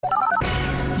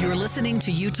listening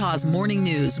to Utah's Morning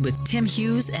News with Tim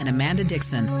Hughes and Amanda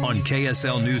Dixon on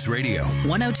KSL News Radio,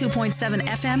 102.7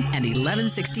 FM and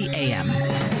 1160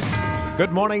 AM.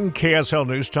 Good morning, KSL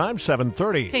News Time,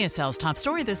 7:30. KSL's top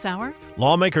story this hour.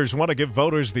 Lawmakers want to give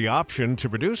voters the option to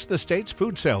reduce the state's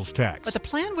food sales tax. But the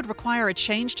plan would require a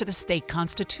change to the state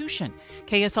constitution.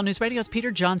 KSL News Radio's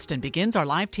Peter Johnston begins our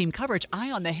live team coverage,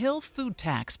 Eye on the Hill food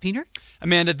tax. Peter?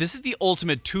 Amanda, this is the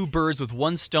ultimate two birds with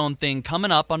one stone thing coming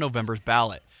up on November's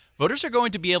ballot. Voters are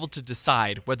going to be able to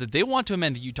decide whether they want to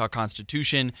amend the Utah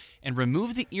Constitution and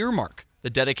remove the earmark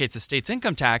that dedicates the state's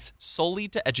income tax solely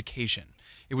to education.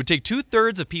 It would take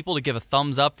 2/3 of people to give a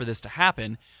thumbs up for this to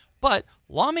happen, but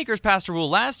lawmakers passed a rule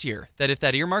last year that if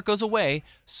that earmark goes away,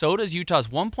 so does Utah's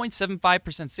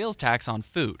 1.75% sales tax on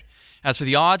food. As for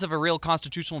the odds of a real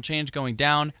constitutional change going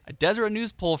down, a Deseret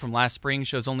News poll from last spring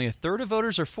shows only a third of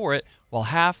voters are for it, while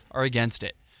half are against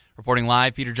it. Reporting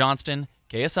live, Peter Johnston,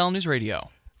 KSL News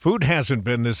Radio. Food hasn't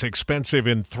been this expensive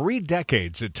in 3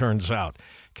 decades, it turns out.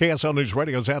 KSL News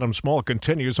Radio's Adam Small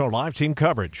continues our live team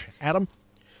coverage. Adam?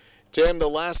 Tim, the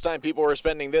last time people were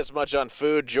spending this much on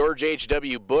food, George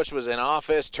H.W. Bush was in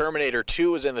office, Terminator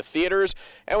 2 was in the theaters,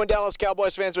 and when Dallas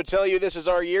Cowboys fans would tell you this is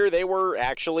our year, they were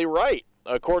actually right.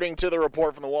 According to the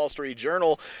report from the Wall Street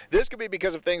Journal, this could be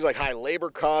because of things like high labor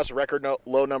costs, record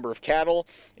low number of cattle,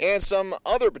 and some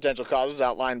other potential causes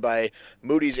outlined by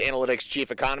Moody's Analytics chief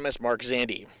economist Mark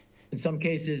Zandi. In some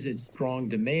cases, it's strong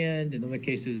demand. In other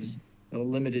cases, a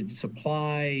limited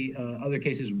supply. Other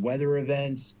cases, weather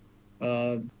events.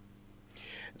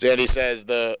 Zandi says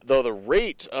though the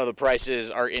rate of the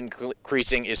prices are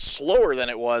increasing is slower than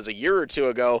it was a year or two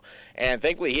ago, and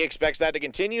thankfully he expects that to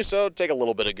continue, so take a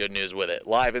little bit of good news with it.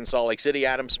 Live in Salt Lake City,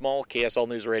 Adam Small, KSL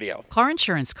News Radio. Car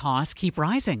insurance costs keep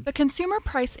rising. The Consumer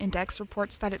Price Index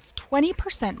reports that it's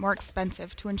 20% more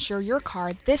expensive to insure your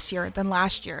car this year than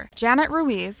last year. Janet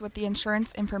Ruiz with the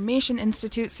Insurance Information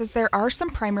Institute says there are some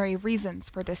primary reasons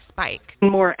for this spike.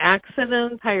 More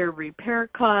accidents, higher repair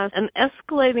costs, and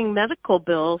escalating medical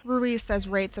bills. Ruiz says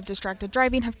rates of distracted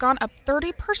driving have gone up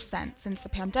 30% since the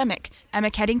pandemic. Emma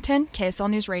Keddington, KSL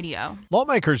News Radio.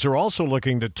 Lawmakers are also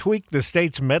looking to tweak the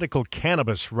state's medical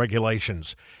cannabis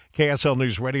regulations. KSL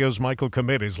News Radio's Michael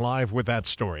Commit is live with that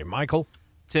story. Michael?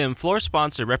 Tim, floor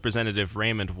sponsor Representative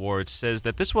Raymond Ward says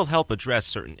that this will help address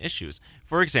certain issues.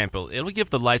 For example, it will give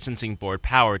the licensing board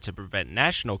power to prevent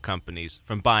national companies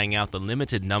from buying out the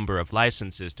limited number of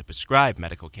licenses to prescribe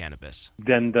medical cannabis.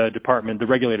 Then the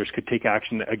regulators could take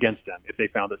action against them if they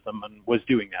found that someone was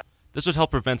doing that. This would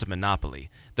help prevent a monopoly.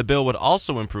 The bill would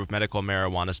also improve medical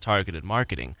marijuana's targeted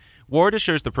marketing. Ward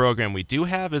assures the program we do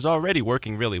have is already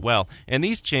working really well, and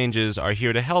these changes are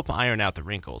here to help iron out the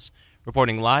wrinkles.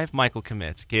 Reporting live, Michael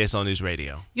Commit, KSL News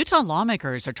Radio. Utah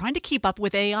lawmakers are trying to keep up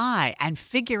with AI and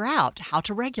figure out how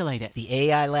to regulate it. The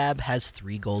AI Lab has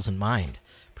 3 goals in mind: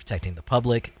 protecting the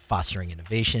public, fostering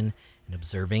innovation, and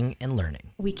observing and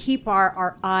learning. We keep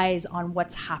our eyes on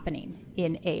what's happening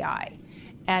in AI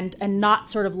and not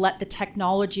sort of let the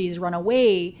technologies run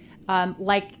away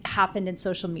like happened in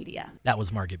social media. That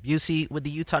was Margaret Busey with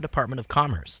the Utah Department of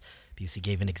Commerce. Busey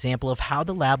gave an example of how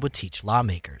the lab would teach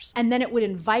lawmakers. And then it would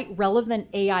invite relevant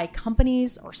AI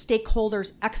companies or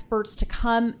stakeholders, experts to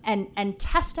come and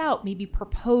test out maybe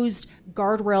proposed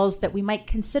guardrails that we might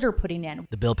consider putting in.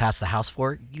 The bill passed the House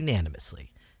floor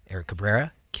unanimously. Eric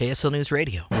Cabrera, KSL News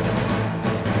Radio.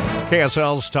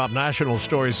 KSL's top national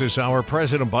stories this hour.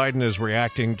 President Biden is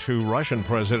reacting to Russian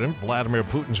President Vladimir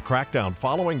Putin's crackdown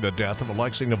following the death of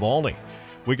Alexei Navalny.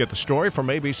 We get the story from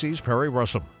ABC's Perry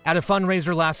Russell. At a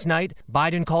fundraiser last night,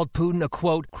 Biden called Putin a,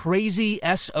 quote, crazy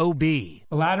SOB.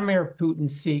 Vladimir Putin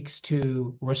seeks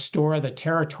to restore the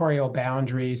territorial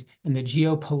boundaries and the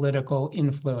geopolitical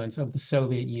influence of the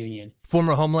Soviet Union.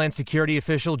 Former Homeland Security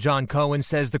official John Cohen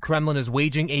says the Kremlin is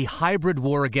waging a hybrid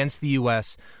war against the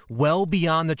U.S. well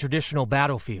beyond the traditional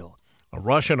battlefield. A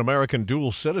Russian-American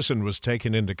dual citizen was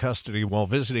taken into custody while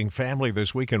visiting family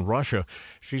this week in Russia.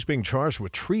 She's being charged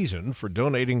with treason for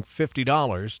donating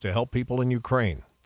 $50 to help people in Ukraine.